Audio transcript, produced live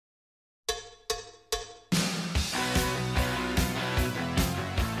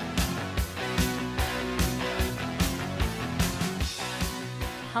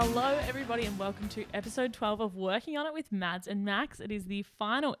Hello, everybody, and welcome to episode 12 of Working On It with Mads and Max. It is the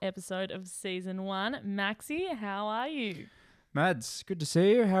final episode of season 1. Maxie, how are you? Mads, good to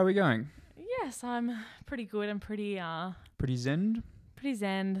see you. How are we going? Yes, I'm pretty good. I'm pretty Zen? pretty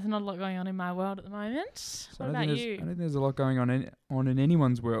zen. There's not a lot going on in my world at the moment. So What about you? I don't think there's a lot going on in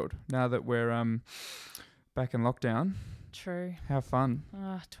anyone's world now that we're back in lockdown. True. How fun.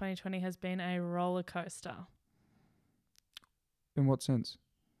 2020 has been a roller coaster. In what sense?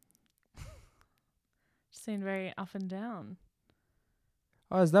 Just been very up and down.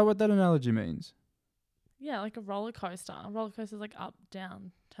 Oh, is that what that analogy means? Yeah, like a roller coaster. A roller coaster is like up,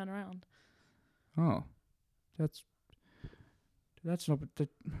 down, turn around. Oh, that's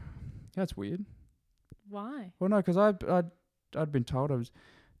weird. Why? Well, no, because I'd been told. I was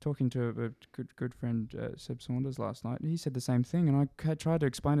talking to a good friend, Seb Saunders, last night, and he said the same thing. And I tried to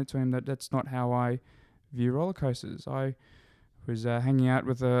explain it to him that that's not how I view roller coasters. I was hanging out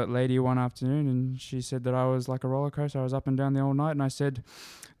with a lady one afternoon, and she said that I was like a roller coaster. I was up and down the whole night, and I said,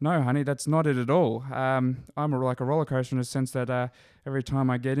 "No, honey, that's not it at all. I'm like a roller coaster in the sense that every time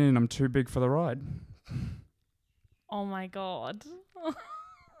I get in, I'm too big for the ride." Oh my God.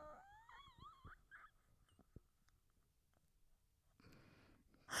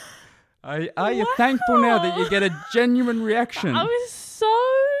 Are you thankful now that you get a genuine reaction? I was so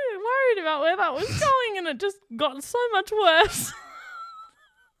worried about where that was going, and it just got so much worse.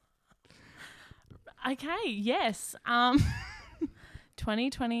 Okay, yes.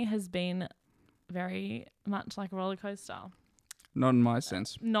 2020 has been very much like a roller coaster. Not in my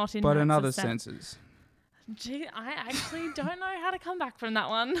sense, Not in but in Max's other sense. senses. Gee, I actually don't know how to come back from that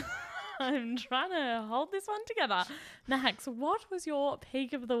one. I'm trying to hold this one together. Max, what was your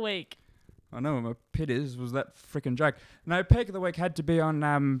peak of the week? I know what my pit was that freaking joke. No, peak of the week had to be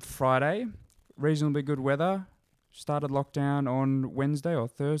on Friday. Reasonably good weather. Started lockdown on Wednesday or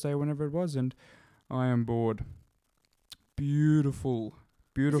Thursday, whenever it was, and I am bored. Beautiful.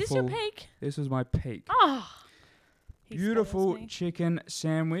 Is this your peak? This was my peak. Oh, Beautiful chicken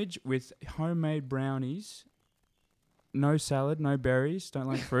sandwich with homemade brownies. No salad, no berries. Don't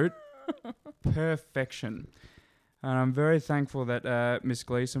like fruit. Perfection. And I'm very thankful that Miss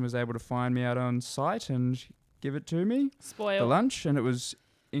Gleason was able to find me out on site and give it to me. Spoiled. The lunch, and it was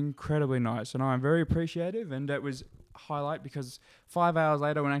incredibly nice. And I'm very appreciative, and it was a highlight because 5 hours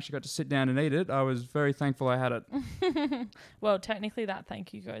later when I actually got to sit down and eat it, I was very thankful I had it. Well, technically that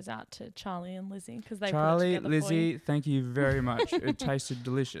thank you goes out to Charlie and Lizzie because they Charlie, put it together Lizzie, for you. thank you very much. It tasted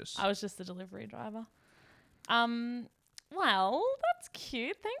delicious. I was just the delivery driver. Well, that's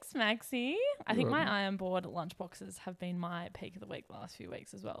cute. Thanks, Maxie. I think my Iron Board lunchboxes have been my peak of the week the last few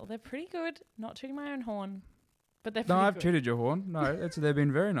weeks as well. They're pretty good. Not tooting my own horn, but they're pretty No, I've good. tooted your horn. No, they've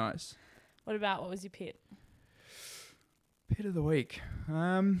been very nice. What was your pit? Pit of the week.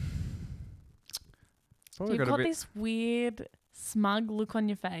 You've got this weird, smug look on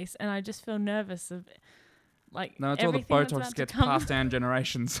your face, and I just feel nervous of, like, no, it's all the everything that's Botox about to gets come. passed down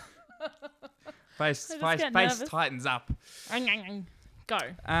generations. Face tightens up. Go.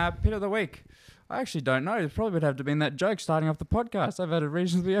 Pit of the week. I actually don't know. It probably would have to be in that joke starting off the podcast. I've had a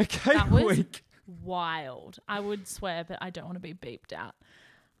reasonably okay That was week. wild. I would swear, but I don't want to be beeped out.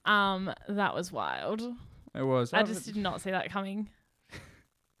 That was wild. It was. I just did not see that coming.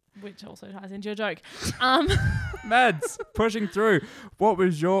 Which also ties into your joke. Mads, pushing through. What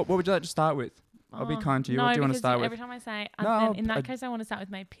would you like to start with? I'll be kind to you. No, What do you want to because start with? every time I say, No, then in that case, I want to start with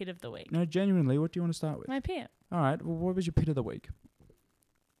my pit of the week. No, genuinely, what do you want to start with? My pit. All right. Well, what was your pit of the week?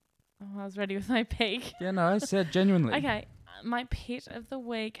 Oh, I was ready with my peak. Yeah, no, I said genuinely. Okay. My pit of the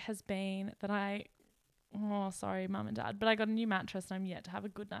week has been that sorry, Mum and Dad, but I got a new mattress and I'm yet to have a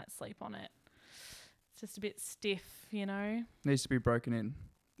good night's sleep on it. It's just a bit stiff, you know? Needs to be broken in.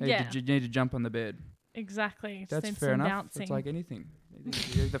 Yeah. You need to jump on the bed. Exactly. That's Just fair some enough. bouncing. It's like anything.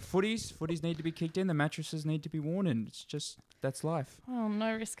 The footies need to be kicked in. The mattresses need to be worn in. It's just, that's life. Well,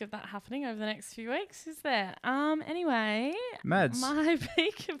 no risk of that happening over the next few weeks, is there? Anyway. Mads. My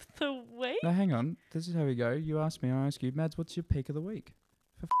peak of the week. No, hang on. This is how we go. You ask me, I ask you. Mads, what's your peak of the week?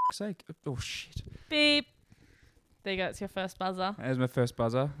 For f***'s sake. Oh, shit. Beep. There you go. It's your first buzzer. There's my first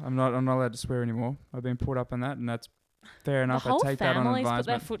buzzer. I'm not allowed to swear anymore. I've been put up on that, and that's fair enough. The whole I take that on family's put their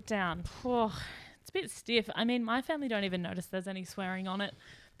advisement. foot down. Oh, it's a bit stiff. I mean, my family don't even notice there's any swearing on it,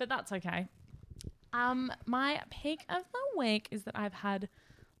 but that's okay. My peak of the week is that I've had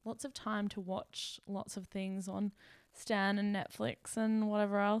lots of time to watch lots of things on Stan and Netflix and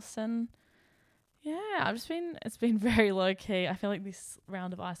whatever else, and yeah, it's been very low key. I feel like this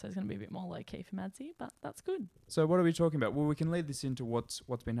round of ISO is going to be a bit more low key for Madsy, but that's good. So what are we talking about? Well, we can lead this into what's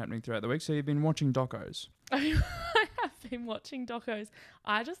been happening throughout the week. So you've been watching docos. I have I've been watching docos.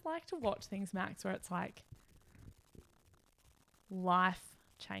 I just like to watch things, Max, where it's like life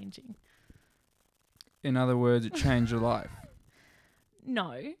changing. In other words, it changed your life.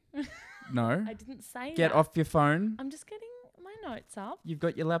 No, No. I didn't say Get that. off your phone. I'm just getting my notes up You've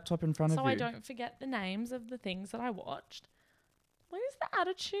got your laptop in front of so you. I don't forget the names of the things that I watched. Where's the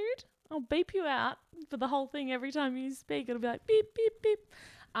attitude? I'll beep you out for the whole thing every time you speak. It'll be like beep, beep, beep.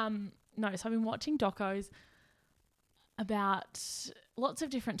 No, so I've been watching docos about lots of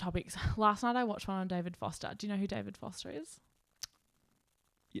different topics. Last night I watched one on David Foster. Do you know who David Foster is?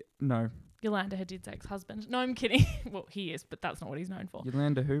 Yeah, no. Yolanda Hadid's ex-husband. No, I'm kidding. Well, he is, but that's not what he's known for.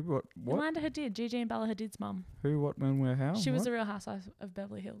 Yolanda who? What? Yolanda Hadid, Gigi and Bella Hadid's mum. Who, what, when, where, how? She was what? the Real Housewives of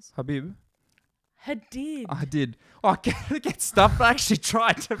Beverly Hills. Habib? Hadid. I did. Oh, I get stuffed. I actually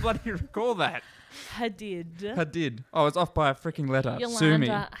tried to bloody recall that. Hadid. I did. Oh, it's off by a freaking letter. Sue me.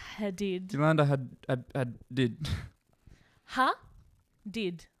 Yolanda Hadid. Yolanda had did. Huh?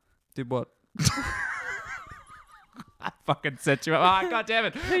 Did. Did what? I fucking set you up. Oh, God damn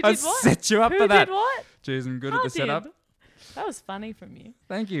it. Who I did what? set you up Who for that. did what? Jeez, I'm good at Huh the setup. did. That was funny from you.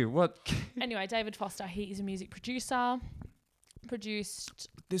 Thank you. What? Anyway, David Foster, he is a music producer. Produced.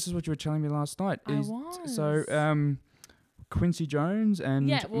 This is what you were telling me last night. I was. So, Quincy Jones and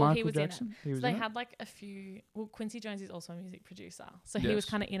Yeah, well, Michael he was Jackson. in it. He So was they in it? had like a few. Well, Quincy Jones is also a music producer. So he was Yes.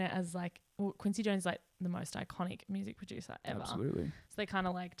 kind of in it as like. Well, Quincy Jones is like the most iconic music producer ever. Absolutely. So they kind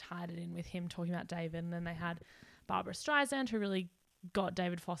of like tied it in with him talking about David. And then they had Barbara Streisand, who really got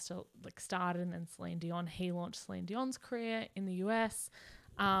David Foster like started, and then Celine Dion. He launched Celine Dion's career in the US.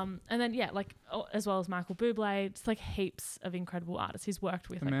 And then, yeah, like as well as Michael Bublé, just like heaps of incredible artists he's worked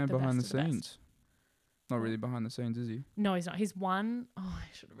with. The like, man the behind the best of best. scenes. Not really behind the scenes, is he? No, he's not. He's won, I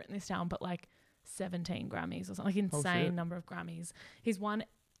should have written this down, but like 17 Grammys or something, like insane shit. number of Grammys. He's won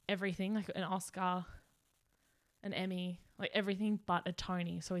everything, like an Oscar, an Emmy, like everything but a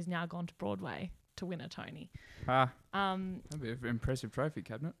Tony. So he's now gone to Broadway to win a Tony. That'd be an impressive trophy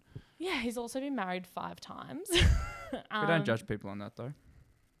cabinet. Yeah, he's also been married 5 times. We don't judge people on that, though.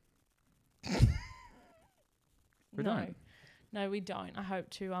 We don't. No, we don't. I hope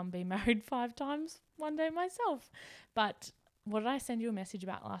to be married 5 times one day myself. But what did I send you a message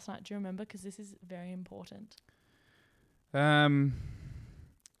about last night? Do you remember? Because this is very important. No,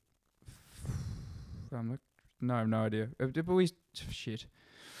 I have no idea. But shit.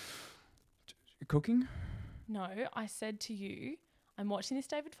 Cooking? No, I said to you, I'm watching this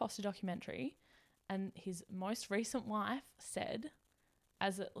David Foster documentary, and his most recent wife said,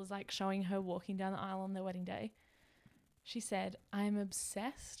 as it was like showing her walking down the aisle on their wedding day, she said, I am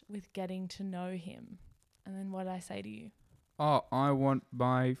obsessed with getting to know him. And then what did I say to you? Oh, I want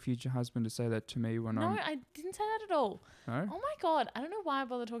my future husband to say that to me when No, I'm... I didn't say that at all. No? Oh my God. I don't know why I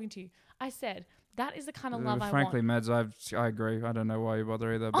bother talking to you. I said, that is the kind of love Frankly, I want. Mads, I agree. I don't know why you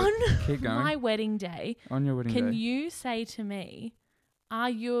bother either, but On keep going. my wedding day, On your wedding can day. you say to me, are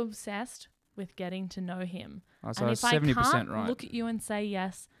you obsessed with getting to know him? Oh, so And I if was 70% I can't right. look at you and say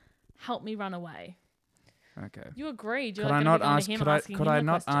yes, help me run away. Okay. You agreed. You're Could like I going not ask? him Could and I? asking Could him I the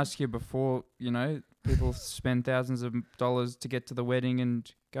not question. ask you before? You know, people spend thousands of dollars to get to the wedding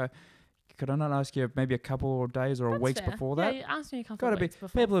and go. Could I not ask you maybe a couple of days or That's weeks fair. before Yeah, that? you asked me a couple Gotta of be weeks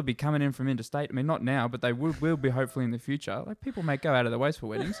before. people will be coming in from interstate. I mean, not now, but they will be hopefully in the future. Like people may go out of their ways for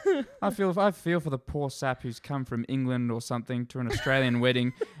weddings. I feel for the poor sap who's come from England or something to an Australian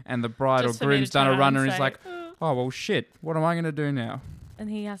wedding, and the bride Just or for me to groom's done turn a around runner and and he's say, like, oh well, shit. What am I going to do now? and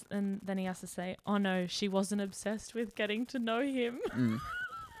then he has to say, oh no, she wasn't obsessed with getting to know him.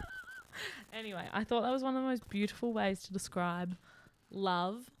 Anyway, I thought that was one of the most beautiful ways to describe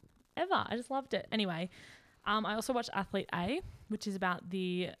love ever. I just loved it. Anyway, I also watched Athlete A, which is about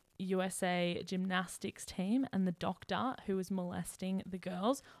the USA gymnastics team and the doctor who was molesting the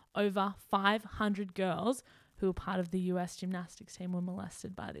girls. Over 500 girls who were part of the US gymnastics team were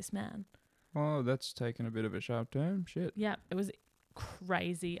molested by this man. Oh, that's taken a bit of a sharp turn. Shit. Yeah, it was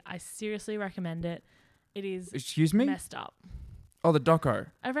crazy. I seriously recommend it. It is Excuse me? messed up. Oh, the doco.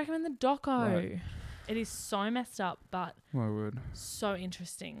 I recommend the doco. Right. It is so messed up, but My word. so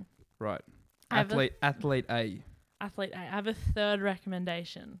interesting. Right. I have Athlete A. Athlete A. I have a third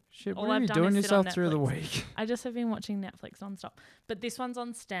recommendation. Shit, All what are I've you done doing is sit on yourself through the Netflix. week? I just have been watching Netflix nonstop. But this one's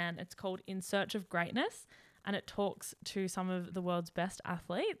on Stan. It's called In Search of Greatness, and it talks to some of the world's best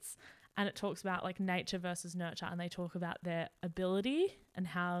athletes, and it talks about like nature versus nurture, and they talk about their ability and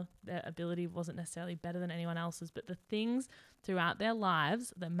how their ability wasn't necessarily better than anyone else's, but the things throughout their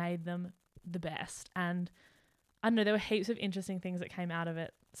lives that made them the best. And I don't know, there were heaps of interesting things that came out of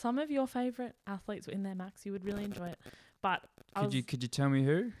it. Some of your favourite athletes were in there, Max. You would really enjoy it. But Could you tell me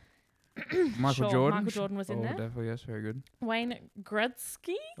who? Michael Sure, Jordan. Michael Jordan was in there. Definitely, yes, very good. Wayne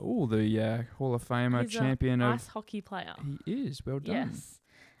Gretzky. Oh, the Hall of Famer, He's champion an of. ice hockey player. He is well done. Yes.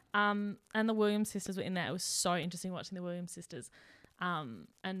 And the Williams sisters were in there. It was so interesting watching the Williams sisters.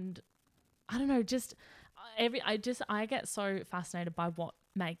 And I don't know, I get so fascinated by what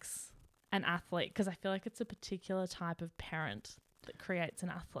makes an athlete, because I feel like it's a particular type of parent that creates an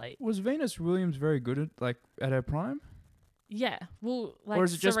athlete. Was Venus Williams very good at her prime? Yeah. Well, like Or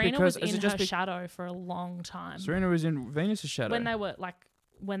is it just Serena because- was is it in just her be- shadow for a long time. Serena was in Venus' shadow. When they were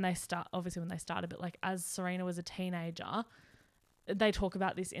when they started, but like as Serena was a teenager, they talk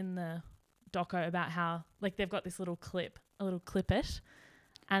about this in the doco about how like they've got this little clip, a little clip-it,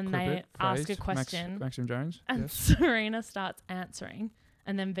 and Clip they it, ask a phrase, question, Maxim Jones. and Yes. Serena starts answering,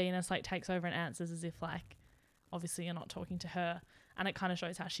 and then Venus like takes over and answers as if like obviously you're not talking to her, and it kind of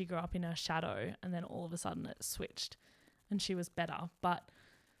shows how she grew up in her shadow, and then all of a sudden it switched and she was better. But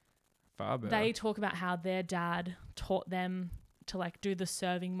Far better. they talk about how their dad taught them to like do the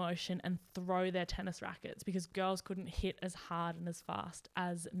serving motion and throw their tennis rackets, because girls couldn't hit as hard and as fast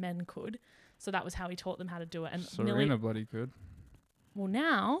as men could. So that was how he taught them how to do it. And Serena bloody good. well,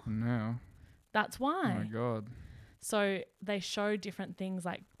 now Now. that's Oh why. my God. So they show different things,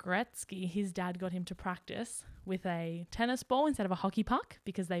 like Gretzky, his dad got him to practice with a tennis ball instead of a hockey puck,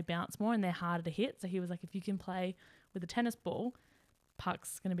 because they bounce more and they're harder to hit. So he was like, if you can play with a tennis ball,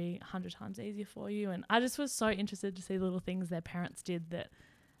 puck's going to be 100 times easier for you. And I just was so interested to see little things their parents did that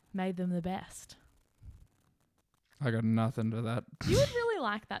made them the best. I got nothing to that. You would really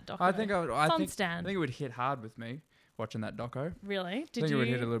like that doco. I think I would. It's I on think Stan. it would hit hard with me watching that doco. Really? I think it would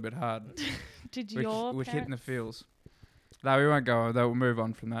hit a little bit hard. Did We're your hitting the parents- feels. No, we won't go. We'll move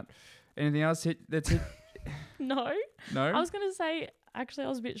on from that. Anything else? That's it. No. No. I was going to say, actually, I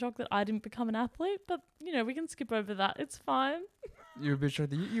was a bit shocked that I didn't become an athlete, but, you know, we can skip over that. It's fine. You were a bit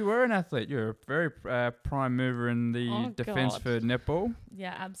shocked. You were an athlete. You're a very prime mover in the Oh, defence God. for netball.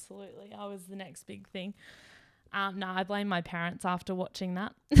 Yeah, absolutely. I was the next big thing. No, I blame my parents after watching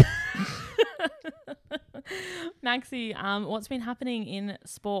that. Maxie, what's been happening in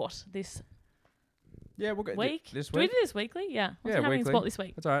sport this Yeah, we'll go week? this Do we week. do this weekly? Yeah. What's Yeah, been happening in weekly. sport this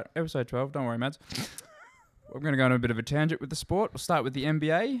week? That's all right. Episode 12. Don't worry, Mads. We're going to go on a bit of a tangent with the sport. We'll start with the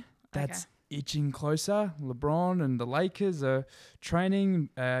NBA. That's itching closer. LeBron and the Lakers are training.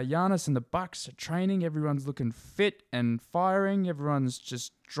 Giannis and the Bucks are training. Everyone's looking fit and firing. Everyone's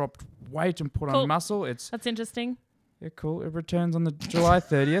just dropped weight and put Cool. on muscle. That's interesting. Yeah, cool. It returns on the July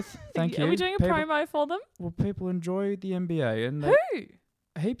 30th. Thank you. Are we doing a People- promo for them? Well, people enjoy the NBA, and Who?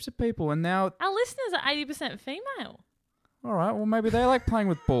 heaps of people. And now, Our listeners are 80% female. all right, well, maybe they like playing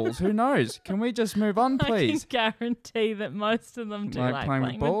with balls. Who knows? Can we just move on, please? I can guarantee that most of them do like playing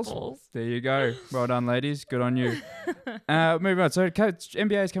with balls. There you go. Well done, ladies. Good on you. Moving on. So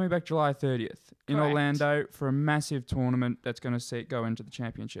NBA is coming back July 30th in Correct. Orlando for a massive tournament that's going to see it go into the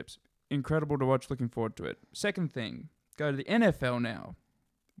championships. Incredible to watch. Looking forward to it. Second thing, go to the NFL now,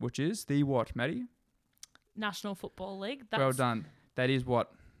 which is the what, Maddie? National Football League. Well done. That is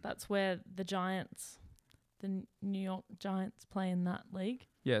what? That's where the Giants, the New York Giants, play in that league.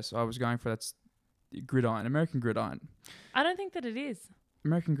 Yes, I was going for that's gridiron, American gridiron. I don't think that it is.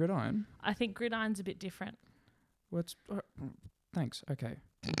 American gridiron? I think gridiron's a bit different. What's thanks. Okay.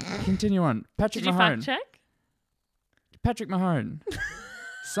 Continue on. Patrick Did you Mahone. fact check? Patrick Mahone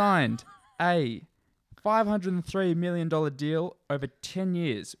signed a $503 million deal over 10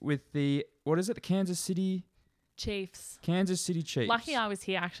 years with the, what is it, the Kansas City Chiefs. Chiefs. Lucky I was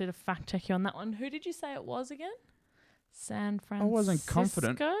here actually to fact check you on that one. Who did you say it was again? San Francisco? I wasn't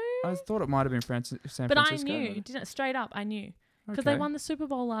confident. I thought it might have been San But I Francisco. knew. Didn't straight up, I knew. Because Okay. they won the Super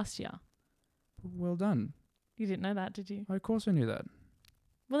Bowl last year. Well done. You didn't know that, did you? Of course I knew that.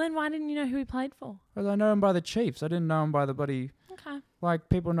 Well, then why didn't you know who he played for? Well, I know him by the Chiefs. I didn't know him by the bloody, Okay. like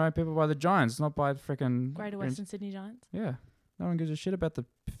people know people by the Giants, not by the freaking... Greater Western Sydney Giants. Yeah. No one gives a shit about the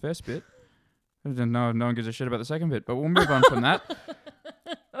first bit. No one gives a shit about the second bit, but we'll move on from that.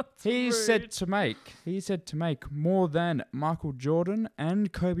 He said to make more than Michael Jordan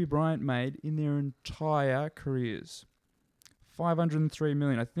and Kobe Bryant made in their entire careers. 503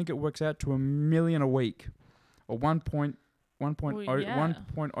 million. I think it works out to $1 million a week, or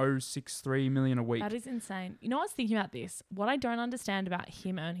 1.063 million a week. That is insane. You know, I was thinking about this. What I don't understand about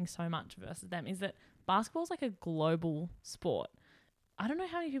him earning so much versus them is that basketball is like a global sport. I don't know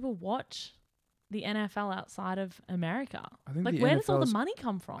how many people watch the NFL outside of America. I think Like, the where does all the NFL's money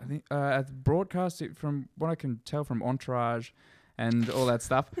come from? I think broadcasting, from what I can tell from Entourage and all that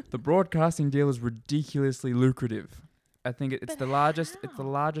stuff, the broadcasting deal is ridiculously lucrative. I think it's But the largest. It's the how?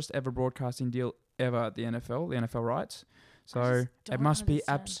 largest ever broadcasting deal ever at the NFL. The NFL rights. So don't it must be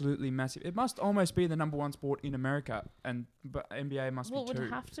understand. absolutely massive. It must almost be the number one sport in America, but NBA must Well, it be would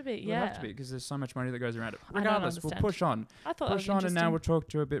two. have to be, It yeah. would have to be because there's so much money that goes around it. I don't Regardless, we'll understand. push on. I thought that was Push on, and interesting. now we'll talk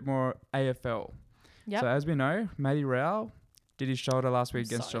to a bit more AFL. Yep. So as we know, Matty Rowell did his shoulder last week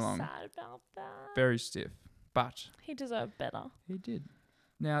I'm against so Geelong. sad about that. Very stiff, but He deserved better. he did.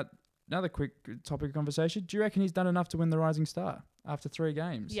 Now, another quick topic of conversation. Do you reckon he's done enough to win the Rising Star after 3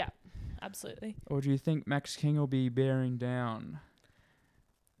 games? Yeah, absolutely. Or do you think Max King will be bearing down?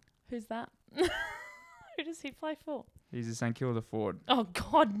 Who's that? Who does he play for? He's a St Kilda forward. Oh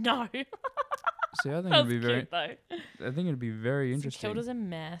God, no. See, I think That it'd was be very. cute though. I think it'd be very St interesting. Kilda's a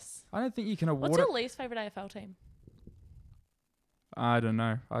mess. I don't think you can award What's it. your least favourite AFL team? I don't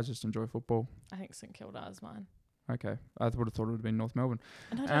know. I just enjoy football. I think St Kilda is mine. Okay, I would have thought it would have been North Melbourne.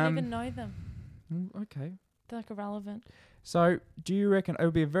 And I don't even know them. Okay. They're like irrelevant. So, do you reckon it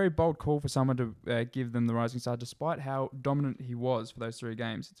would be a very bold call for someone to give them the Rising Star, despite how dominant he was for those 3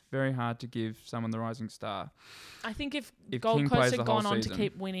 games? It's very hard to give someone the Rising Star. I think if If Gold King Coast plays had the whole gone on to season.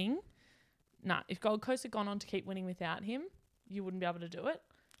 keep winning, if Gold Coast had gone on to keep winning without him, you wouldn't be able to do it.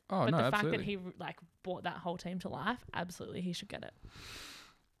 Oh, But no, the absolutely. fact that he brought that whole team to life, absolutely, he should get it.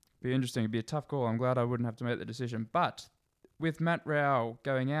 Be interesting. It'd be a tough call. I'm glad I wouldn't have to make the decision. But with Matt Rowell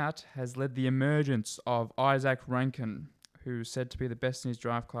going out, has led the emergence of Isaac Rankin, who's said to be the best in his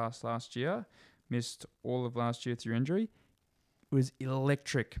draft class last year. Missed all of last year through injury. Was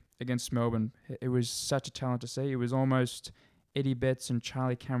electric against Melbourne. It was such a talent to see. It was almost Eddie Betts and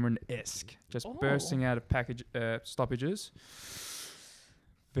Charlie Cameron-esque, just bursting out of stoppages.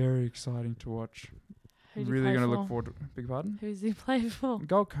 Very exciting to watch. Who do you Really play going to for? look forward to... Beg your pardon? Who's he play for?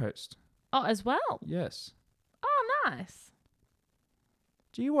 Gold Coast. Oh, as well. Yes. Oh, nice.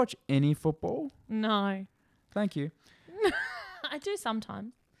 Do you watch any football? No. Thank you. I do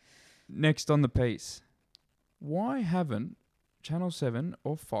sometimes. Next on the piece. Why haven't Channel 7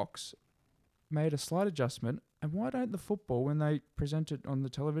 or Fox made a slight adjustment, and why don't the football, when they present it on the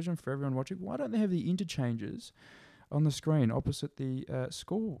television for everyone watching, why don't they have the interchanges on the screen opposite the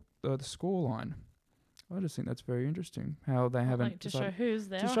score line? I just think that's very interesting how they haven't Like to show who's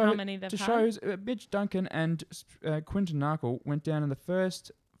there, to or show- how many they've to had. show Mitch Duncan and Quinton Narkle went down in the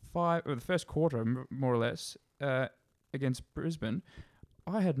first quarter, more or less, against Brisbane.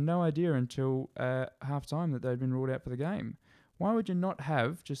 I had no idea until half time that they'd been ruled out for the game. Why would you not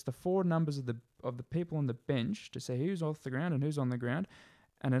have just the 4 numbers of the people on the bench to say who's off the ground and who's on the ground,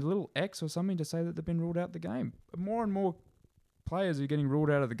 and a little X or something to say that they've been ruled out the game? More and more players are getting ruled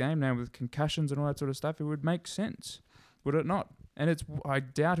out of the game now with concussions and all that sort of stuff. It would make sense, would it not? And I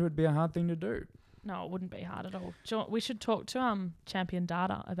doubt it would be a hard thing to do. No, it wouldn't be hard at all. We should talk to Champion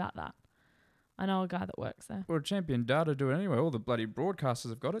Data about that. I know a guy that works there. Well, Champion Data do it anyway. All the bloody broadcasters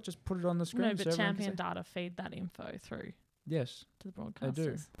have got it. Just put it on the screen. No, so but everyone can Champion see. Data feed that info through Yes. to the broadcasters. They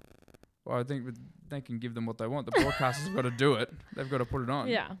do. Well, I think they can give them what they want. The broadcasters have got to do it. They've got to put it on.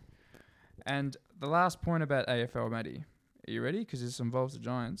 Yeah. And the last point about AFL, Maddie. Are you ready? Because this involves the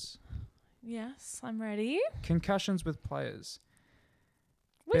Giants. Yes, I'm ready. Concussions with players.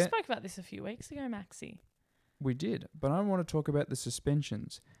 We Ben- spoke about this a few weeks ago, Maxi. We did, but I want to talk about the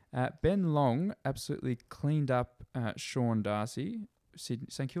suspensions. Ben Long absolutely cleaned up Sean Darcy,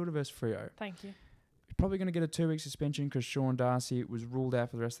 St Kilda versus Freo. Thank you. Probably going to get a 2-week suspension because Sean Darcy was ruled out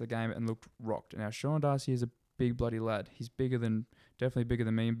for the rest of the game and looked rocked. Now, Sean Darcy is a big bloody lad. He's definitely bigger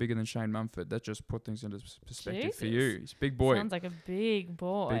than me and bigger than Shane Mumford. That just put things into perspective for you. He's a big boy. Sounds like a big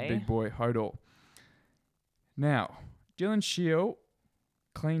boy. Big boy, Hodor. Now, Dylan Shield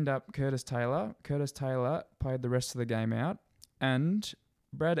cleaned up Curtis Taylor. Curtis Taylor played the rest of the game out. And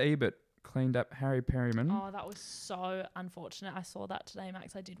Brad Ebert cleaned up Harry Perryman. Oh, that was so unfortunate. I saw that today,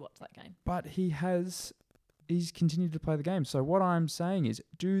 Max. I did watch that game. But he's continued to play the game. So what I'm saying is,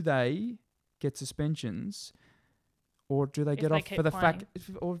 do they get suspensions, or do they If get they off keep for the playing.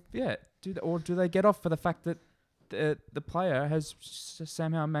 do they get off for the fact that the player has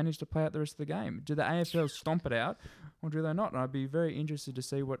somehow managed to play out the rest of the game? Do the AFL stomp it out, or do they not? And I'd be very interested to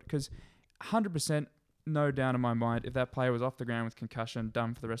see because 100%. No doubt in my mind, if that player was off the ground with concussion,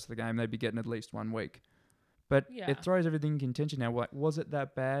 done for the rest of the game, they'd be getting at least 1 week. But Yeah. it throws everything in contention now. Like, was it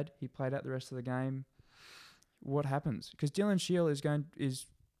that bad? He played out the rest of the game. What happens? Because Dylan Shield is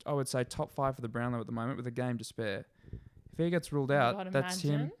I would say top 5 for the Brownlow at the moment with a game to spare. If he gets ruled out, God, that's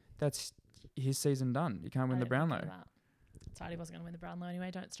him. imagine. That's his season done. You can't win the I didn't think Brownlow. of that. It's alright, he wasn't going to win the Brownlow anyway.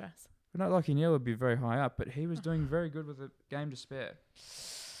 Don't stress. But not Lachie Neal would be very high up, but he was doing very good with a game to spare.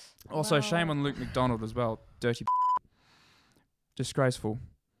 Also, shame Well, on Luke McDonald as well. Dirty disgraceful.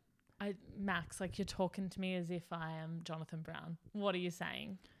 Max, like you're talking to me as if I am Jonathan Brown. What are you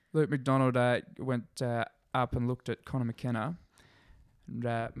saying? Luke McDonald went up and looked at Conor McKenna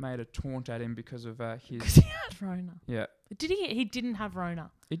and made a taunt at him because of Because his... he had Rona. Yeah. Did he? He didn't have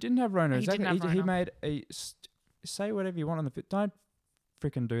Rona. He didn't have Rona. He didn't have He Rona. made a... say whatever you want on the... Don't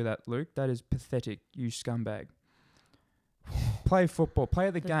freaking do that, Luke. That is pathetic, you scumbag. Play football. Play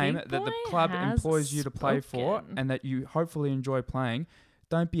the game big that the boy club has employs you to play for spoken. and that you hopefully enjoy playing.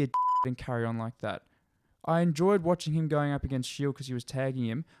 Don't be a and carry on like that. I enjoyed watching him going up against Shield because he was tagging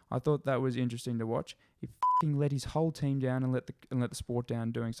him. I thought that was interesting to watch. He f***ing let his whole team down and let the sport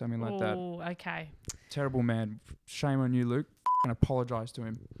down doing something like that. Oh, okay. Terrible man. Shame on you, Luke. And apologise to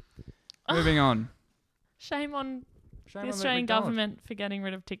him. Moving on. Shame on Shame the on Australian McDonald's. government for getting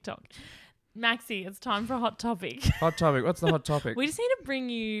rid of TikTok. Maxie, it's time for a hot topic. Hot topic. What's the hot topic? We just need to bring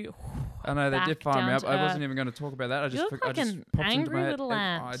you I know they did back fire me down up. to I earth. wasn't even going to talk about that. You look like I just an popped into angry my head. little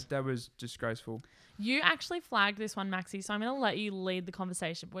ant. That was disgraceful. You actually flagged this one, Maxie, so I'm going to let you lead the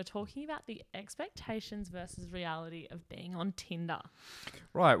conversation. We're talking about the expectations versus reality of being on Tinder.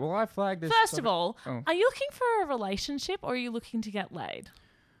 Right. Well, I flagged this. First of all, Oh. are you looking for a relationship or are you looking to get laid?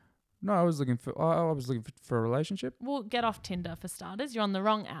 No, I was looking for. I was looking for a relationship. Well, get off Tinder for starters. You're on the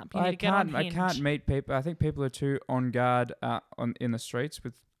wrong app. You need I to get on can't. Hinge. I can't meet people. I think people are too on guard in the streets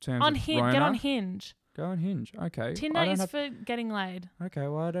with terms of Rona. Get on Hinge. Go on Hinge. Okay. Tinder I don't is have, for getting laid. Okay.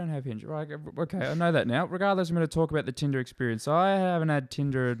 Well, I don't have Hinge. Right. Okay. I know that now. Regardless, I'm going to talk about the Tinder experience. I haven't had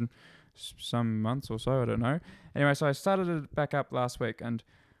Tinder in some months or so. I don't know. Anyway, so I started it back up last week, and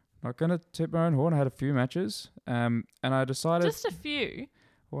I'm not going to tip my own horn. I had a few matches. And I decided. Just a few.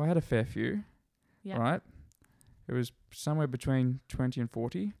 Well, I had a fair few. Yeah. Right. It was somewhere between 20 and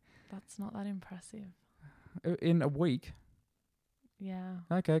 40 That's not that impressive. in a week. Yeah.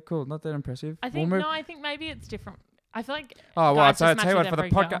 Okay, cool. Not that impressive. I think I think maybe it's different. I feel like Oh, well, guys so I just tell you match what,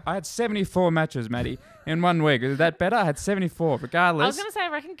 with for the every podcast, girl. I had 74 matches, Maddie, in 1 week. Is that better? I had 74, I was regardless. going to say I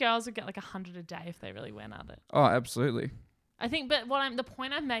reckon girls would get like 100 a day if they really went at it. Oh, absolutely. I think, but the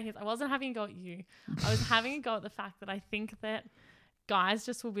point I'm making is I wasn't having a go at you. I was having a go at the fact that I think that guys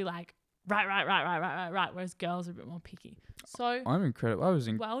just will be like, right, whereas girls are a bit more picky. So I'm incredible.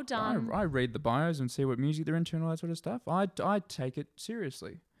 well done. I read the bios and see what music they're into and all that sort of stuff. I take it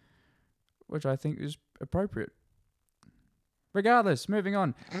seriously, which I think is appropriate. Regardless, moving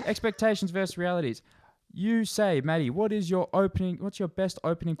on. Expectations versus realities. You say, Maddie, what's your best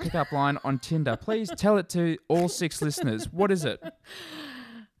opening pickup line on Tinder? Please tell it to all 6 listeners. What is it?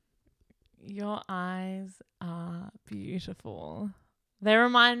 Your eyes are beautiful. They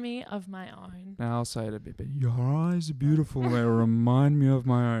remind me of my own. Now I'll say it a bit, but your eyes are beautiful. They remind me of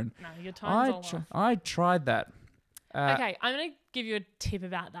my own. No, your tone's all off. I tried that. Okay, I'm going to give you a tip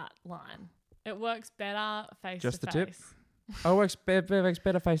about that line. It works better face Just to the tip? face. Oh, works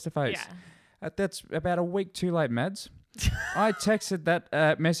better face to face. Yeah. That's about a week too late, Mads. I texted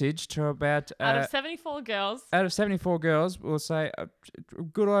that message to about... Out of 74 girls. Out of 74 girls, we'll say a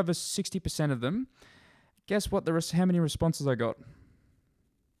good over 60% of them. Guess what? How many responses I got?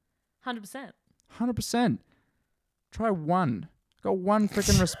 100%. 100%. Try one. Got one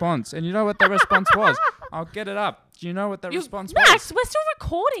freaking response. And you know what the response was? I'll get it up. Do you know what the response was? Max, we're still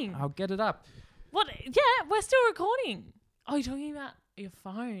recording. I'll get it up. What? Yeah, we're still recording. Oh, you're talking about your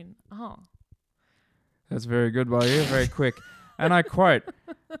phone. Oh. That's very good by you. Very quick. And I quote,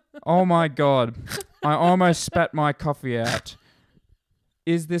 "Oh my God, I almost spat my coffee out.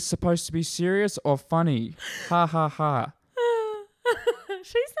 Is this supposed to be serious or funny? Ha ha ha."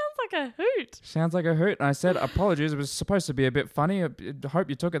 She sounds like a hoot. Sounds like a hoot. And I said, apologies. It was supposed to be a bit funny. I hope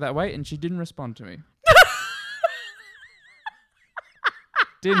you took it that way. And she didn't respond to me.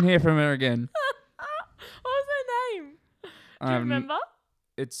 Didn't hear from her again. What was her name? Do you remember?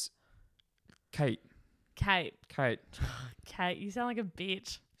 It's Kate. Kate. Kate. Kate, you sound like a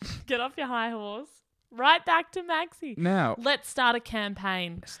bitch. Get off your high horse. Right back to Maxie. Now. Let's start a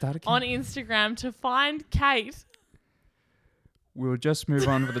campaign on Instagram to find Kate. We'll just move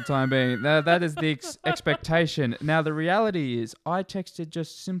on for the time being. Now, that is the expectation. Now, the reality is I texted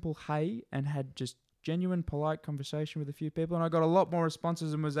just simple hey and had just genuine, polite conversation with a few people, and I got a lot more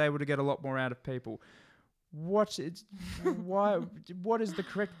responses and was able to get a lot more out of people. What is the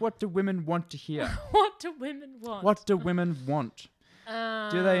correct... What do women want to hear? What do women want? What do women want?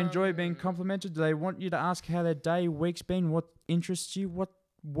 Do they enjoy being complimented? Do they want you to ask how their day, week's been? What interests you?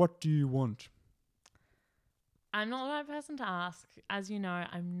 What do you want? I'm not the right person to ask. As you know,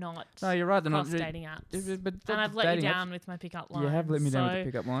 I'm not. No, you're right. They're not dating apps. But And I've let you down with my pickup line. You have let me down with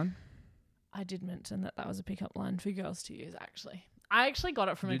the pickup line. I did mention that was a pickup line for girls to use, actually. I actually got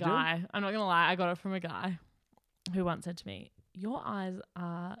it from a Did you? guy. I'm not going to lie. I got it from a guy who once said to me, "Your eyes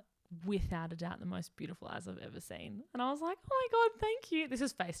are without a doubt the most beautiful eyes I've ever seen." And I was like, "Oh my God, thank you." This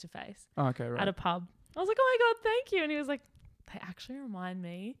was face to face Oh, okay, right. at a pub. I was like, oh my God, thank you. And he was like, they actually remind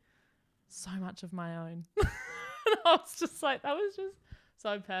me so much of my own. And I was just like, that was just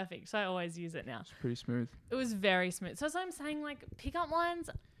so perfect. So I always use it now. It's pretty smooth. It was very smooth. So as I'm saying, like, pickup lines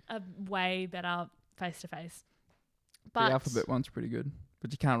are way better face to face. But The alphabet one's pretty good,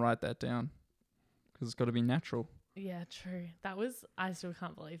 but you can't write that down because it's got to be natural. yeah, true. I still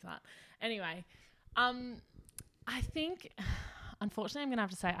can't believe that. Anyway, I think, unfortunately, I'm going to have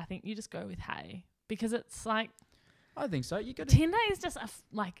to say, I think you just go with hey, because it's like, I think so. You got to. Tinder is just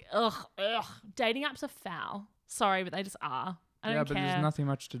ugh. Dating apps are foul. Sorry, but they just are. I don't care. Yeah, but there's nothing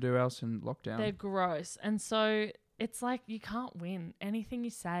much to do else in lockdown. They're gross. And so it's like you can't win. Anything you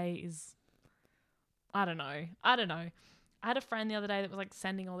say is, I don't know. I had a friend the other day that was like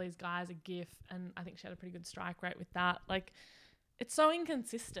sending all these guys a GIF, and I think she had a pretty good strike rate with that. Like, it's so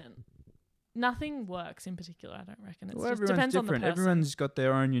inconsistent. Nothing works in particular, I don't reckon. It just depends on the person. Everyone's got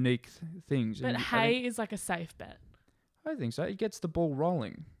their own unique things. But hey is like a safe bet. I think so. It gets the ball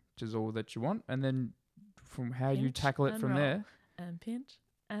rolling, which is all that you want. And then from how you Pinch tackle it and from roll. there. And pinch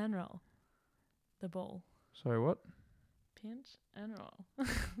and roll the ball. Sorry, what? Pinch and roll.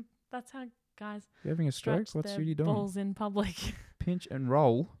 That's how guys You having a stroke? stretch What's their you doing? balls in public. Pinch and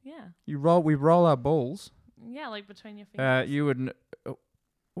roll. Yeah. We roll our balls. Yeah, like between your fingers. You would.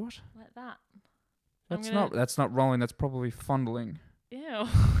 What? Like that. That's not rolling. That's probably fondling. Ew.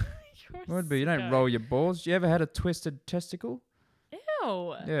 It would be. You don't roll your balls. You ever had a twisted testicle?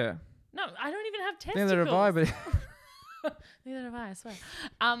 Ew. Yeah. No, I don't even have testicles. Neither have I. But Neither have I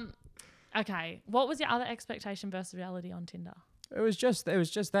swear. Okay. What was your other expectation versus reality on Tinder? it was just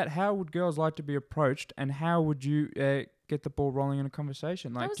that. How would girls like to be approached, and how would you get the ball rolling in a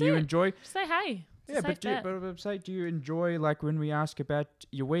conversation? Like, do you enjoy? Just say hey. Yeah, but do you enjoy, like, when we ask about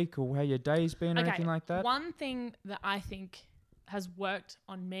your week or how your day's been or anything like that? One thing that I think has worked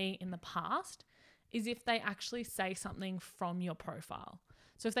on me in the past is if they actually say something from your profile.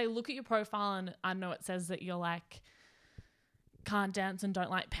 So if they look at your profile and I know it says that you're like can't dance and don't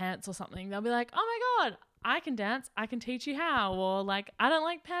like pants or something, they'll be like, oh my God, I can dance. I can teach you how. Or like, I don't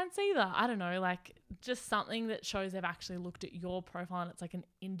like pants either. I don't know, like just something that shows they've actually looked at your profile and it's like an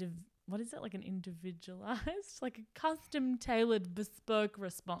like an individualized, like a custom tailored bespoke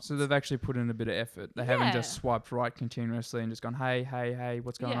response. So they've actually put in a bit of effort. They haven't just swiped right continuously and just gone, hey,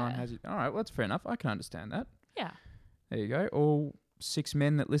 what's going on? All right, well, that's fair enough. I can understand that. Yeah. There you go. All 6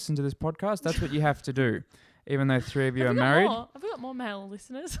 men that listen to this podcast, that's what you have to do. Even though 3 of you are married. Have we got more male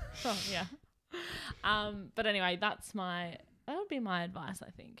listeners? Oh, yeah. But anyway, that would be my advice,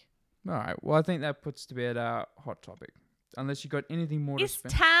 I think. All right. Well, I think that puts to bed our hot topic. Unless you got anything more to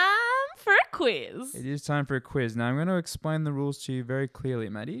spend. It's time for a quiz. It is time for a quiz. Now, I'm going to explain the rules to you very clearly,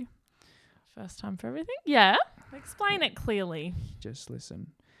 Maddie. First time for everything? Yeah. Explain it clearly. Just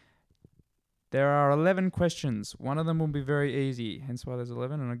listen. There are 11 questions. One of them will be very easy, hence why there's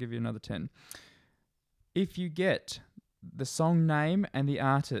 11, and I'll give you another 10. If you get the song name and the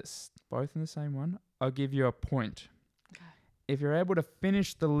artist, both in the same one, I'll give you a point. Okay. If you're able to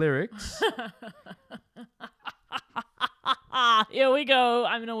finish the lyrics... Here we go.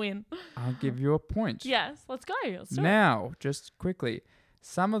 I'm going to win. I'll give you a point. Yes, let's go. Let's do it. Now, just quickly,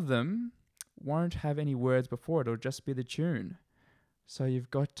 some of them won't have any words before it. It'll just be the tune. So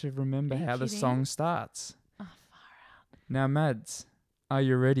you've got to remember how the song starts. Oh, far out. Now, Mads, are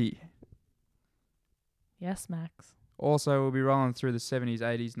you ready? Yes, Max. Also, we'll be rolling through the 70s,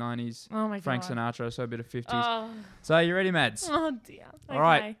 80s, 90s. Oh, my Frank God. Sinatra, so a bit of 50s. Oh, So are you ready, Mads? oh dear. All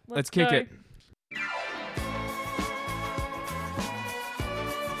right, let's kick go. it.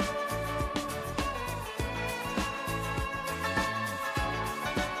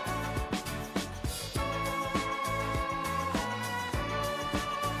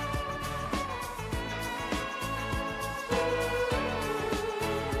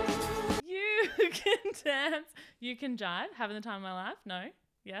 You can dance. You can jive. Having the time of my life. No.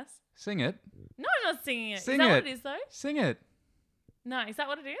 Yes. Sing it. No, I'm not singing it. Sing is that it. what it is, though? Sing it. No. Is that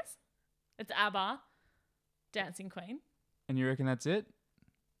what it is? It's ABBA. Dancing Queen. And you reckon that's it?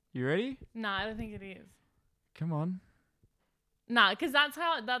 You ready? No, I don't think it is. Come on. No, because that's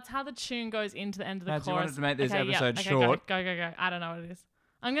how the tune goes into the end of the Mads, chorus. you wanted to make this Okay, episode okay, short. Go. I don't know what it is.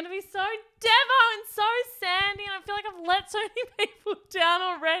 I'm going to be so Devo and so Sandy, and I feel like I've let so many people down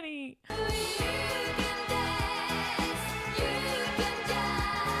already.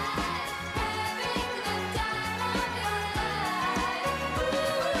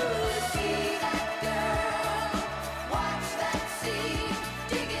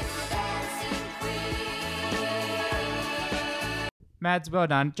 Mads, well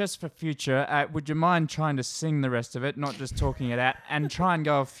done. Just for future, would you mind trying to sing the rest of it, not just talking it out, and try and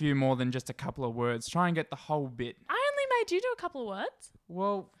go a few more than just a couple of words. Try and get the whole bit. I only made you do a couple of words.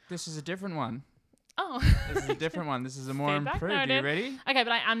 Well, this is a different one. Oh. This is a different one. This is a more Feedback improved. noted. Are you ready? Okay,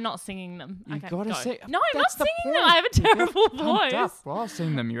 but I'm not singing them. You okay, gotta go. sing. No, I'm not That's the singing them. point. I have a You get terrible pumped up. voice. Well, I'll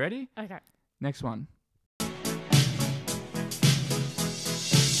sing them. You ready? Okay. Next one.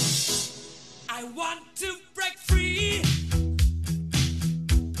 I want to break free.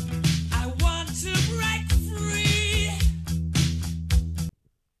 I want to break free.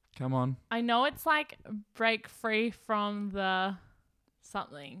 Come on. I know it's like break free from the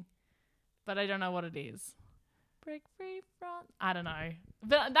something, but I don't know what it is. Break free from... I don't know.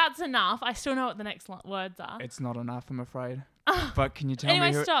 But that's enough. I still know what the next words are. It's not enough, I'm afraid. But can you tell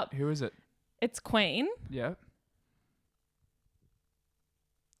Anyway, me stop. who is it? It's Queen. Yeah.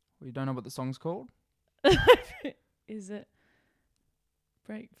 Well, you don't know what the song's called? Is it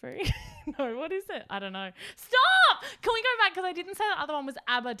break free? No, what is it? I don't know. Stop! Can we go back? Because I didn't say the other one was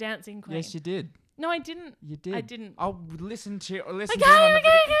ABBA Dancing Queen. Yes, you did. No, I didn't. You did. I didn't. I'll listen to you. Okay, okay.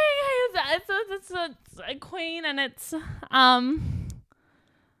 It's a queen, and it's I'm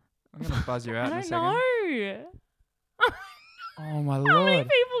gonna buzz you out in a I second. don't know. Oh my How many lord!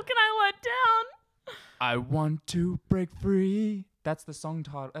 people can I let down? I want to break free. That's the song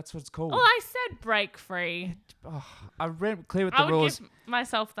title. That's what it's called. Well, I said break free. Oh, I read clear with I the would rules. give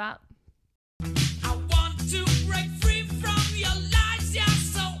myself that. I want to break free from your lies. You're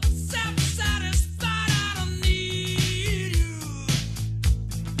so self-satisfied. I don't need you.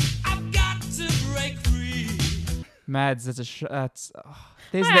 I've got to break free. Mads, these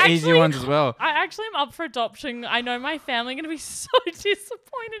are the easy ones as well. I actually am up for adoption. I know my family are going to be so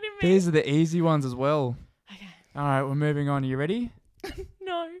disappointed in me. These are the easy ones as well. Okay. All right, we're moving on. Are you ready?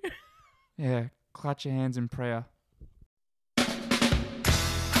 No. Yeah. Clutch your hands in prayer.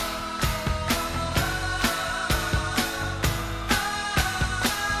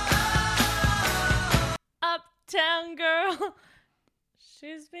 Uptown girl.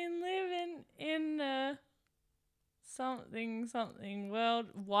 She's been living in a something world.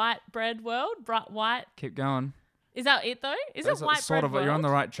 White bread world? Bright white. Keep going. Is that it though? Is That's it white sort bread of. world? You're on the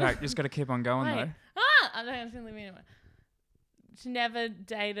right track. You just got to keep on going Wait. though. I don't think she's living in one. She never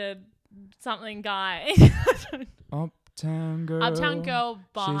dated something guy. Uptown girl. Uptown girl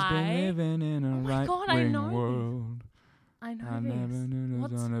by. She's been living in a my God, I right-wing know this. world. I know I this. never knew it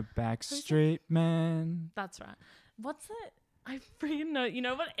What's- was on a back street, man. That's right. What's it? I freaking know. You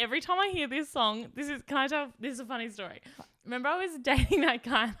know what? Every time I hear this song, can I tell? This is a funny story. Remember, I was dating that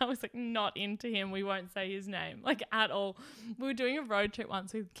guy and I was like not into him. We won't say his name, like at all. We were doing a road trip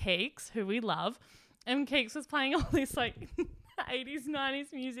once with Keeks, who we love, and Keeks was playing all this like 80s,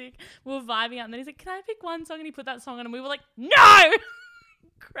 90s music. We were vibing out, and then he's like, "Can I pick one song?" And he put that song on, and we were like, "No!"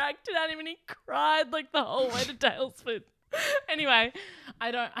 Cracked it at him, and he cried like the whole way to Dalesford. Anyway,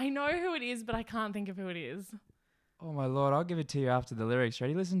 I know who it is, but I can't think of who it is. Oh my lord, I'll give it to you after the lyrics.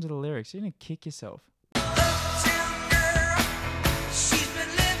 Ready? Listen to the lyrics. You're gonna kick yourself. Uptown girl, she's been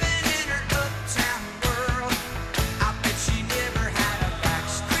living in her uptown world. I bet she never had a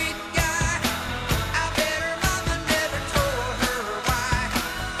backstreet guy. I bet her mother never told her why.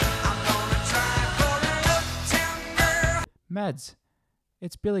 I'm gonna try for an uptown girl. Mads,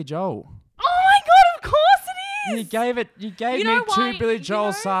 it's Billy Joel. Oh my God! Of course it is. You gave You me know why? two Billy You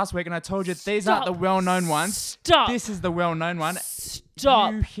Joels know- last week, and I told you these aren't the Stop. well-known ones. Stop. This is the well-known one.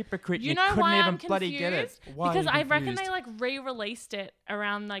 Stop. You hypocrite! You know couldn't why even I'm bloody get it. confused? Why are Because you I reckon confused? they like re-released it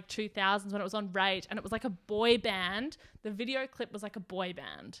around like 2000s when it was on Rage, and it was like a boy band. The video clip was like a boy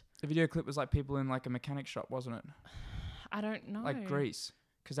band. The video clip was like people in like a mechanic shop, wasn't it? I don't know. Like Grease,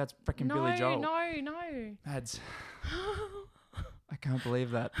 because that's freaking No, Billy Joel. no. Mads, I can't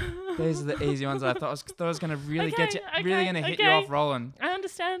believe that. These are the easy ones. I thought I was going to really get you, really going to hit you off rolling. I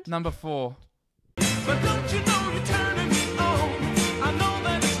understand. Number 4. But don't you know you're turning me on? I know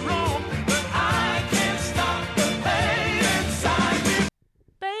that it's wrong, but I can't stop the pain inside me.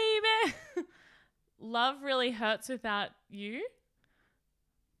 Baby. Love really hurts without you.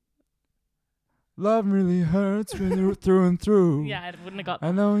 Love really hurts through and through. Yeah, I wouldn't have got that.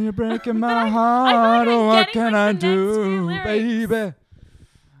 I know you're breaking my I heart. feel Oh, like I'm what getting, can like, I the next few do, lyrics. baby?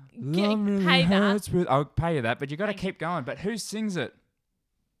 Love really pay that. hurts I'll pay you that, but you got to Thank you. keep going. But who sings it?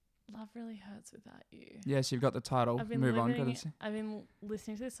 Love really hurts without you. Yes, you've got the title. I've been Move on. living- Gotta see. I've been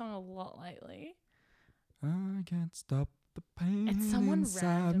listening to this song a lot lately. I can't stop the pain It's someone inside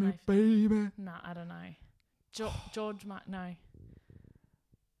random, me, I feel. baby. No, I don't know. George Michael. No.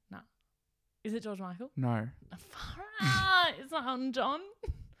 Is it George Michael? No, Far out. It's not Elton John.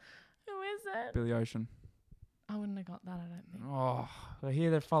 Who is it? Billy Ocean. I wouldn't have got that, I don't think. Oh, well, here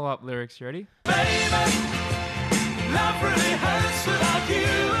are the follow-up lyrics. You ready? Love really hurts without you.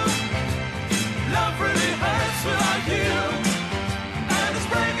 Love really hurts without you. And it's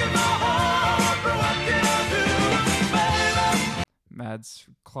breaking my heart, but what can I do, baby? Mads,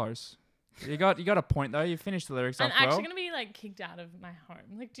 close. You got a point though. You finished the lyrics I'm off well. actually going to be like kicked out of my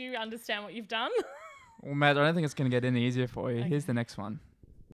home. Like, do you understand what you've done? Well, Mads, I don't think it's going to get any easier for you. Okay. Here's the next one.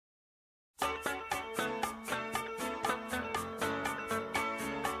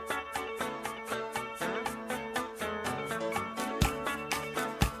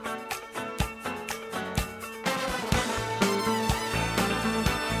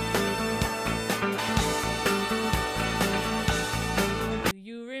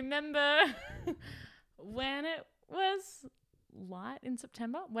 You remember when it was light in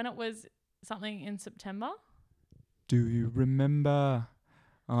September? When it was something in September? Do you remember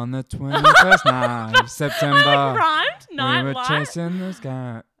on the 21st night of September? Rhymed? Night we were light? chasing the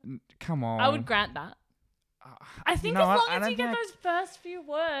sky. Come on. I would grant that. I think no, as long I as don't you get think those first few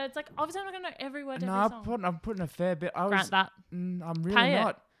words, like obviously I'm not going to know every word to No, every song. I'm putting a fair bit. Grant that. I'm really Pay it.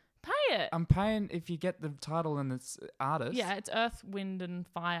 not. Pay it. I'm paying if you get the title and its artist. Yeah, it's Earth, Wind and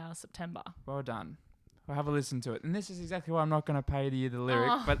Fire, September. Well done. I'll have a listen to it. And this is exactly why I'm not going to pay you the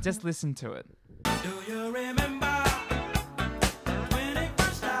lyric, but just listen to it. Do you remember when it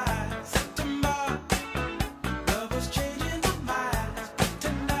first died? September. Love was changing the minds.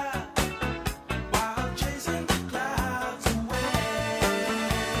 Tender. While chasing the clouds away.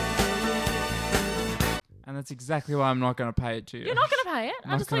 And that's exactly why I'm not going to pay it to you. You're not going to pay it? I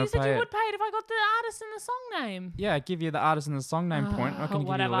Not just thought gonna you said pay you it. would pay it if I got the artist and the song name. Yeah, I give you the artist and the song name point. I'm not going to give you the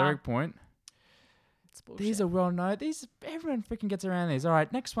whatever. lyric point. It's bullshit. These are well known. Everyone freaking gets around these. All right,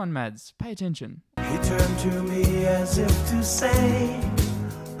 next one, Mads. Pay attention. He turned to me as if to say,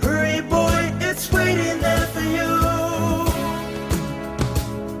 hurry boy, it's waiting there for you.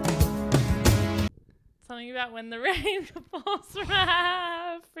 Something about when the rain falls from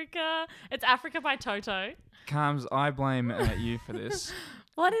Africa. It's Africa by Toto. Calms, I blame you for this.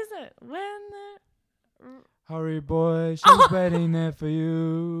 What is it? When the... Hurry, boy, she's waiting there for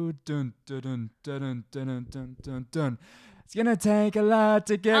you. Dun, dun, dun, dun, dun, dun, dun, dun, dun. It's gonna take a lot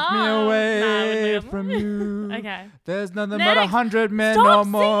to get me away from you. Okay. There's nothing Next. but 100 men Stop or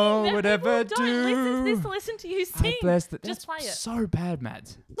more singing. would People ever don't do. listen to this to listen to you sing. Blessed it. Just That's play it. so bad,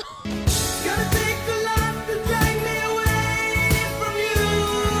 Mads. It's gonna take a lot to drag me away from you.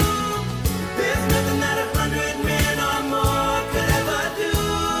 There's nothing that 100 men or more could ever do.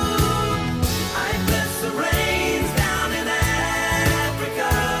 I bless the rains down in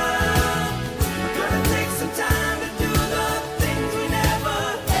Africa. Gonna take some time to do the things we never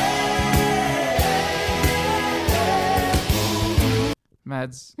had.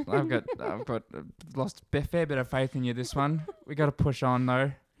 Mads, I've lost a fair bit of faith in you this one. We got to push on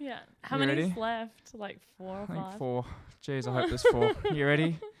though. Yeah. How You many's ready? left? Like 4 or I 5? think 4. Jeez, I hope there's 4. You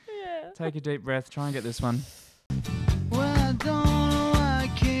ready? Yeah. Take a deep breath. Try and get this one. Well, I don't know why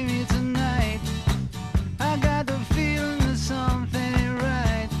I came here tonight. I got the feeling that something ain't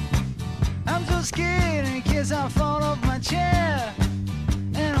right. I'm so scared in case I fall off my chair.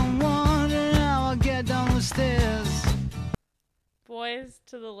 And I'm wondering how I'll get down the stairs. Boys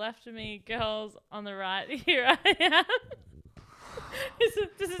to the left of me, girls on the right. Here I am. Does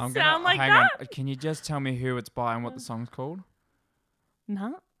it sound like hang that? on. Can you just tell me who it's by and what the song's called?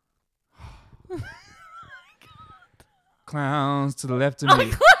 No. Clowns to the left of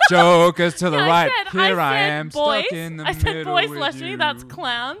me, jokers to the Yeah, right. I Here said I am, boys. stuck in the I said middle boys with left of me. you. That's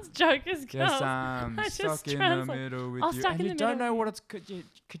clowns, jokers, girls. Yes, I'm I just stuck in the translate- middle with Oh, you. stuck And in you the don't middle. know what it's. Could you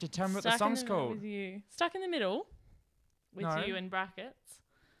tell me what the Stuck in song's middle called? With you. Stuck in the middle with No. you in brackets.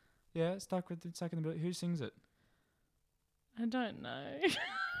 Yeah, stuck in the middle. Who sings it? I don't know.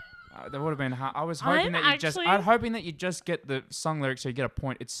 That would have been hard. I was I'm hoping that you just. actually- I'm hoping that you just get the song lyrics so you get a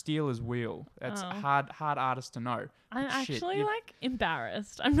point. It's Steeler's Wheel. That's Oh. hard artist to know. I'm Shit, actually you- like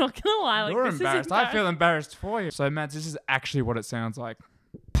embarrassed. I'm not gonna lie. Like, You're this embarrassed. Is I feel embarrassed for you. So, Mads, this is actually what it sounds like.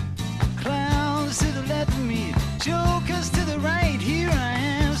 Clowns to the left of me, jokers to the right. Here I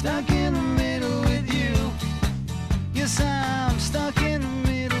am, stuck in the middle with you. Yes, I'm stuck in the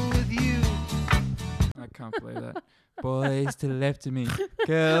middle with you. I can't believe that. Boys to the left of me,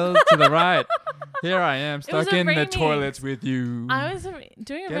 girls to the right. Here I am, was stuck a in the remix. toilets with you. I was doing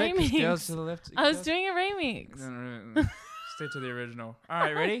a Get it? 'Cause girls to remix. the left. I was girls- doing a remix. No. Stick to the original. All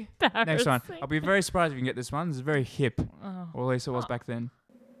right, ready? Next one. Embarrassing. I'll be very surprised if you can get this one. This is very hip. Oh. Or at least it was back then.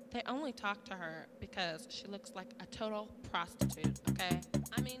 They only talk to her because she looks like a total prostitute, okay?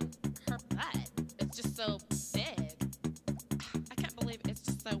 I mean, her butt is just so big. I can't believe it's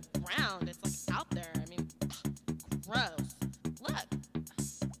just so round. It's like out there. I mean,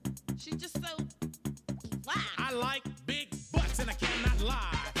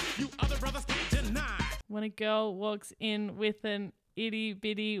 When a girl walks in with an itty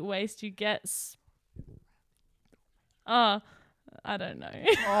bitty waist, you get. I don't know.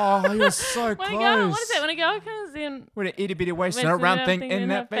 Oh, you're so close. What is it? When a girl comes in With an itty bitty waist with and a a round thing in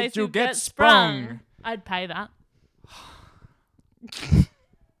that face, you'll get sprung. I'd pay that.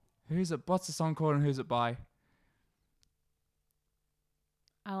 Who's it? What's the song called and who's it by?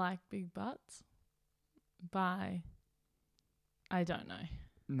 I like big butts. By. I don't know.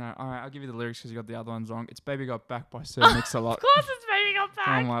 No, all right, I'll give you the lyrics because you got the other ones wrong. It's Baby Got Back by Sir Mix-a-Lot. Of course it's Baby Got Oh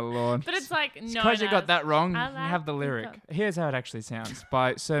Back. my lord. But it's like, no. Because you got that wrong, I you like have the big lyric. butts. Here's how it actually sounds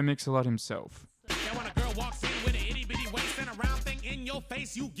by Sir Mix-a-Lot himself. Now when a girl walks in with an itty bitty waist and a round thing in your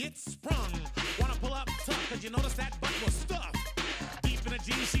face, you get sprung. Wanna pull up tough, cause you notice that butt was stuffed. Deep in the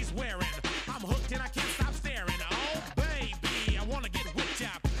jeans she's wearing. I'm hooked and I can't stop staring. Oh baby, I wanna get whipped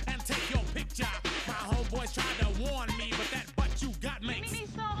up and take your picture. My homeboys tried to warn me, but that butt you got makes me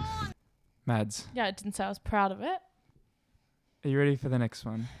so on. Mads, Yeah, I didn't say I was proud of it. are you ready for the next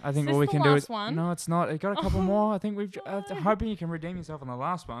one? I think Is all this we the can do last is... one? No, it's not. You got a couple more. I think we've... hoping you can redeem yourself on the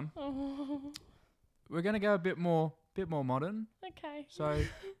last one. We're going to go a bit more modern. Okay. So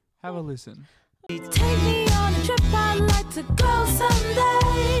have a listen. Take me on a trip, I'd like to go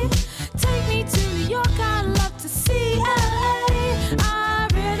someday. Take me to New York, I'd love to see LA. I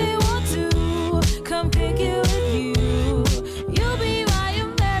really want to come pick you with you. You'll be my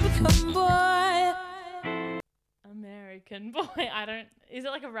American boy. American boy. I don't. Is it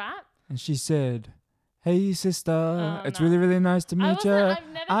like a rap? And she said, "Hey sister, it's no. really, really nice to meet you. I've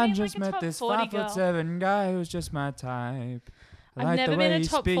never I been just like a met top this 40 girl. 5'7" guy who's just my type. I I've like never the been way a he's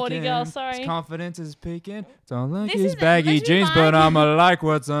top 40 speaking. girl, His sorry. confidence is peaking. Don't like This his is baggy literally jeans, but mine. I'ma like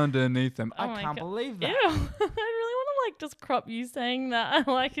what's underneath them. Oh I my can't God. believe that. Ew. I really want to like just crop you saying that.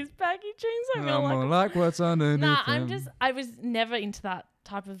 I like his baggy jeans. I feel I'ma like. like what's underneath Nah, them. I was never into that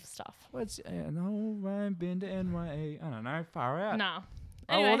type of stuff. What's no? I've been to NYA. I don't know. Far out. Nah.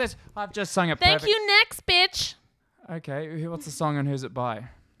 Oh Anyway. well, this I've just sung it. Thank perfect. you. Next, bitch. Okay, what's the song and who's it by?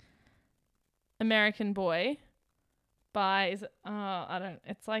 American Boy. By is it, I don't.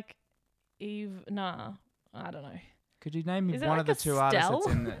 It's like Eve. Nah, I don't know. Could you name me Is it one like of the a two artists that's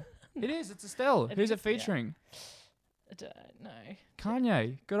Stell? in there? It is. It's Estelle. It Who's is, it yeah. featuring? I don't know.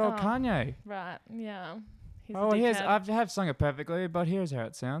 Kanye. Good old Oh. Kanye. Right. Yeah. He's Oh, a here's dickhead. I have sung it perfectly, but here's how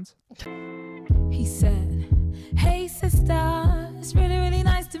it sounds. He said, hey sister, it's really, really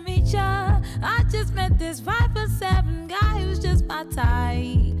nice to meet ya. I just met this 5'7" guy who's just my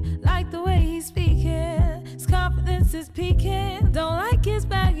type. Like the way he's speaking, his confidence is peaking. Don't like his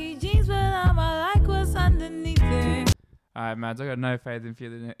baggy jeans, but I'ma like what's underneath it. All right, Mads, I got no faith in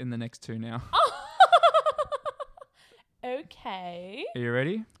you in the next two now. Okay. Are you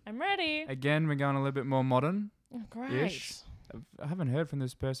ready? I'm ready. Again, we're going a little bit more modern. Oh, great. Ish. I haven't heard from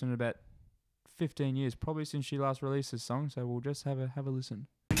this person in about 15 years, probably since she last released this song. So we'll just have a listen.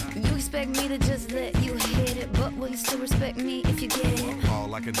 You expect me to just let you hit it, but will you still respect me if you get it?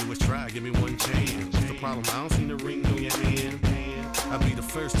 All I can do is try, give me one chance. What's the problem? I don't see the ring on your hand. I'll be the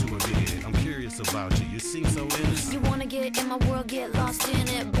first to admit. I'm curious about you. You seem so innocent. You wanna get in my world, get lost in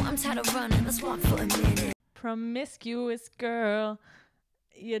it. Boy, I'm tired of running, let's walk for a minute. Promiscuous girl,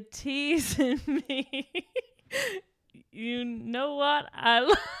 you're teasing me. You know what I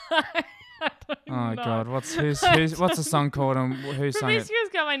like. I don't Oh know. God, what's what's the song called and who sang it? Promiscuous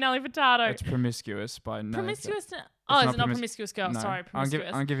girl by Nelly Furtado. It's Promiscuous by no. Promiscuous. Is not it not promis- Promiscuous Girl? No. Sorry,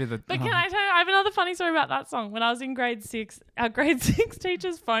 Promiscuous. I'll give you the. But can I tell you, I have another funny story about that song. When I was in grade 6, our grade 6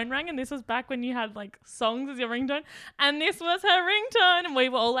 teacher's phone rang, and this was back when you had like songs as your ringtone, and this was her ringtone, and we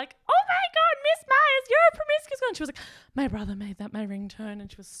were all like, "Oh my God, Miss Myers, you're a promiscuous girl!" And she was like, "My brother made that my ringtone,"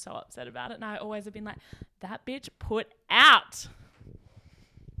 and she was so upset about it. And I always have been like, "That bitch put out."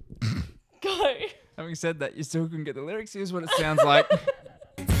 Go. Having said that, you still couldn't get the lyrics. Here's what it sounds like.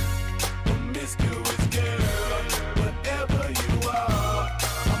 Promiscuous girl, whatever you are,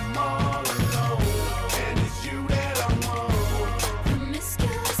 I'm all alone, and it's you that I want.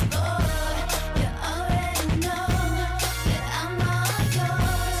 Promiscuous boy, you already know that I'm all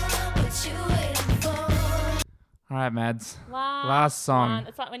yours. What you waiting for? All right, Mads. Last song. one.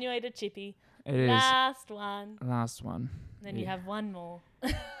 It's like when you eat a chippy. It is Last one. last one. Then you Yeah. have one more.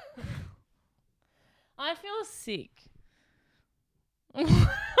 I feel sick. I've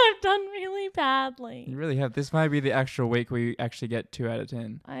done really You badly. really have. This may be the actual week we actually get 2 out of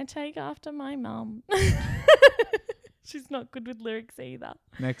 10. I take after my mum. She's not good with lyrics either.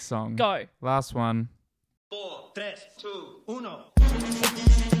 Next song. Go. Last one. 4, 3, 2,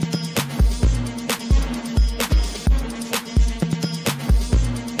 1.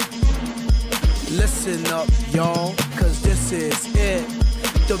 Listen up, y'all, cause this is it.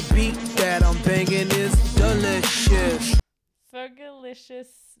 The beat that I'm banging is Fergalicious,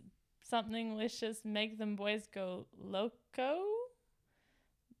 something licious, make them boys go loco.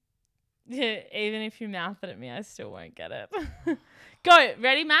 Yeah, even if you mouth it at me, I still won't get it. Go,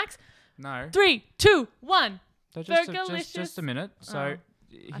 ready, Max? No. 3, 2, 1. So Fergalicious. just a minute. So I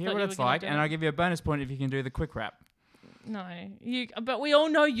hear thought what you it's were gonna like, do and it. I'll give you a bonus point if you can do the quick rap. No, but we all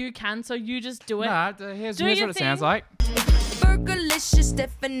know you can, so you just do it. Nah, here's Do what your it sounds thing. like. Fergalicious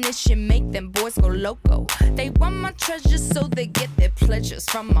definition, make them boys go loco. They want my treasures, so they get their pleasures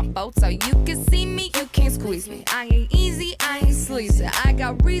from my boat. So you can see me, you can't squeeze me. I ain't easy, I ain't sleazy. I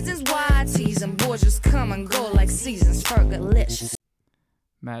got reasons why I tease them. Boys just come and go like seasons. Fergalicious.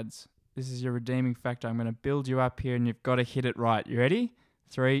 Mads, this is your redeeming factor. I'm going to build you up here, and you've got to hit it right. You ready?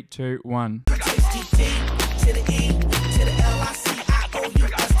 3, 2, 1.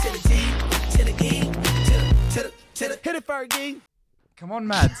 Hit it, Fergie. Come on,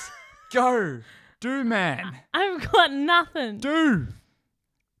 Mads. Go. Do, man. I've got nothing. Do.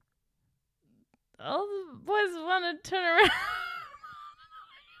 All the boys want to turn around.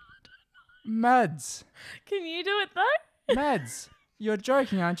 Mads. Can you do it though? Mads. You're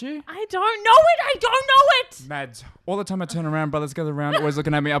joking, aren't you? I don't know it. I don't know it. Mads. All the time I turn around, brothers gather around, always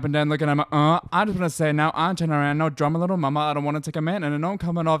looking at me up and down, looking at me. I just want to say now, I turn around, no drama, little mama. I don't want to take a man, and I know I'm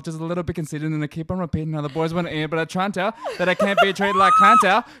coming off just a little bit conceited, and I keep on repeating how the boys want to hear, but I try and tell that I can't be treated like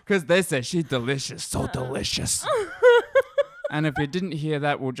clowntail, because they say she's delicious, so delicious. And if you didn't hear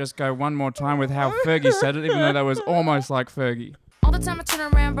that, we'll just go one more time with how Fergie said it, even though that was almost like Fergie. All the time I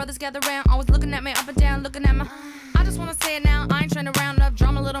turn around, brothers gather around, always looking at me up and down, looking at my. I just wanna say it now, I ain't trying to round up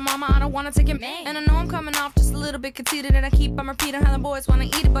drama, little mama, I don't wanna take it. And I know I'm coming off just a little bit conceited, and I keep on repeating how the boys wanna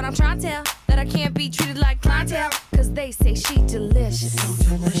eat it, but I'm trying to tell that I can't be treated like clientele, cause they say she delicious.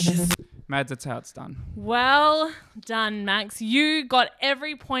 Mads, that's how it's done. Well done, Max. You got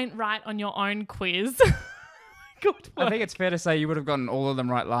every point right on your own quiz. Good work. I think it's fair to say you would have gotten all of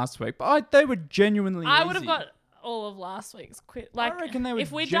them right last week, but they were genuinely I easy. would have got all of last week's quiz. Like, reckon they were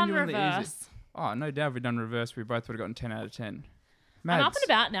if we'd done genuinely easy. reverse. Oh, no doubt if we'd done reverse, we both would have gotten 10 out of 10. I'm Mads. up and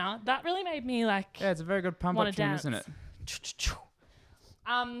about now. That really made me like. Yeah, it's a very good pump wanna up tune, dance. isn't it?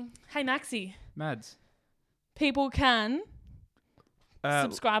 Hey Maxie, Mads. people can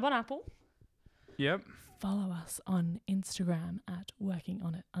subscribe on Apple. Yep, Follow us on Instagram at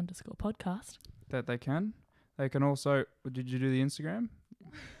workingonit_podcast. that they can. They can also, did you do the Instagram?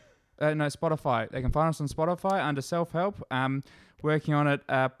 No, Spotify. They can find us on Spotify under Self-Help. Working on it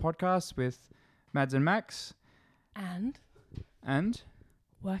podcast with Mads and Max. And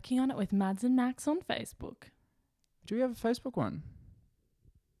Working on it with Mads and Max on Facebook. do we have a Facebook one?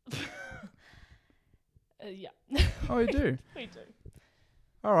 Yeah. Oh, we do. We do.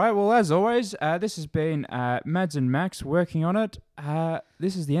 All right. Well, as always, this has been Mads and Max working on it.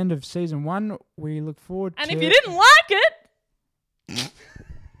 This is the end of season 1. We look forward to... And if you didn't like it...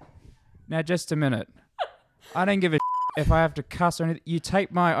 Now, just a minute. I don't give a if I have to cuss or anything. You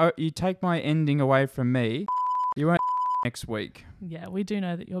take my ending away from me. You won't next week. Yeah, we do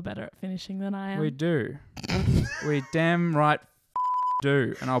know that you're better at finishing than I am. We do. We damn right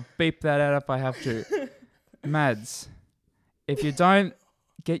do. And I'll beep that out if I have to. Mads, if you don't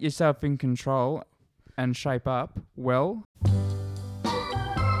get yourself in control and shape up, well...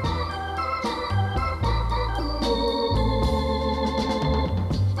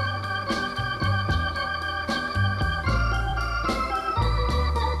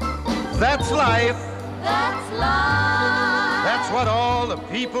 That's life. That's life. That's what all the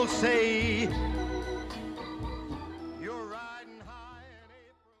people say. You're riding high in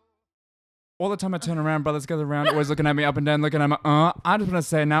April. All the time I turn around, brothers gather around, always looking at me up and down, looking at me. I just want to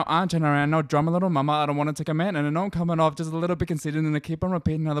say now, I turn around, no drama, little mama. I don't want to take a man, and I know I'm coming off just a little bit conceited, and I keep on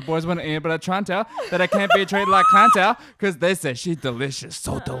repeating how the boys want to hear, but I try and tell that I can't be treated like clowntail, because they say she's delicious,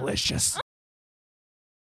 so delicious.